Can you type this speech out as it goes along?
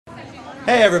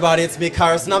Hey everybody, it's me,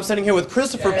 Kyrus, and I'm sitting here with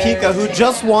Christopher Pica, who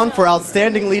just won for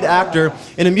Outstanding Lead Actor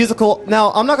in a Musical.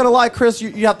 Now, I'm not gonna lie, Chris,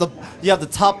 you have the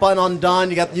top button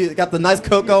undone, you got the nice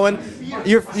coat going.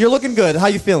 You're looking good. How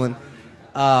you feeling?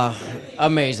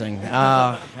 Amazing.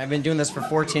 I've been doing this for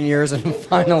 14 years, and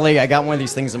finally I got one of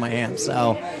these things in my hand,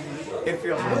 so it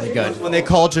feels really good. When they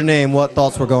called your name, what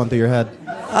thoughts were going through your head?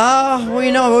 Well,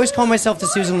 you know, I've always called myself the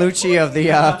Susan Lucci of the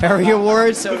Perry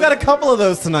Awards, so We've got a couple of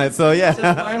those tonight, so yeah.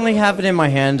 to finally have it in my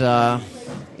hand,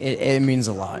 it means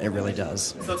a lot. It really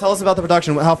does. So tell us about the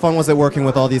production. How fun was it working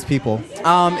with all these people?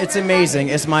 It's amazing.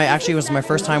 It was my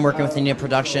first time working with India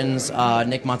Productions.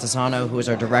 Nick Montesano, who is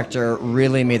our director,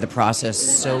 really made the process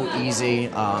so easy.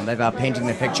 About painting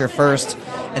the picture first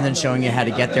and then showing you how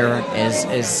to get there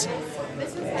is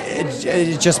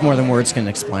just more than words can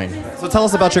explain. So tell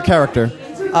us about your character.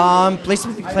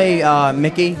 Basically play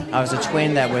Mickey. I was a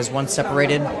twin that was once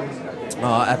separated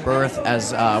at birth.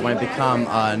 As when I become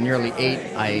nearly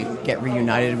 8, I get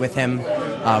reunited with him.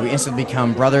 We instantly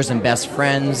become brothers and best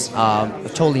friends,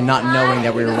 totally not knowing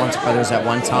that we were once brothers at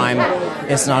one time.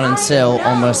 It's not until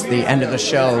almost the end of the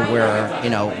show where, you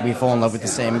know, we fall in love with the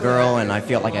same girl and I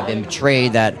feel like I've been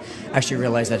betrayed, that I actually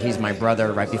realized that he's my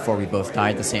brother right before we both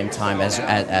died at the same time,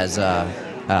 as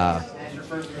the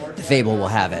fable will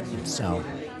have it. So.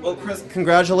 Well, Chris,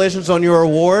 congratulations on your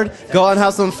award. Go out and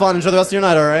have some fun. Enjoy the rest of your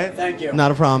night, all right? Thank you.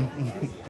 Not a problem.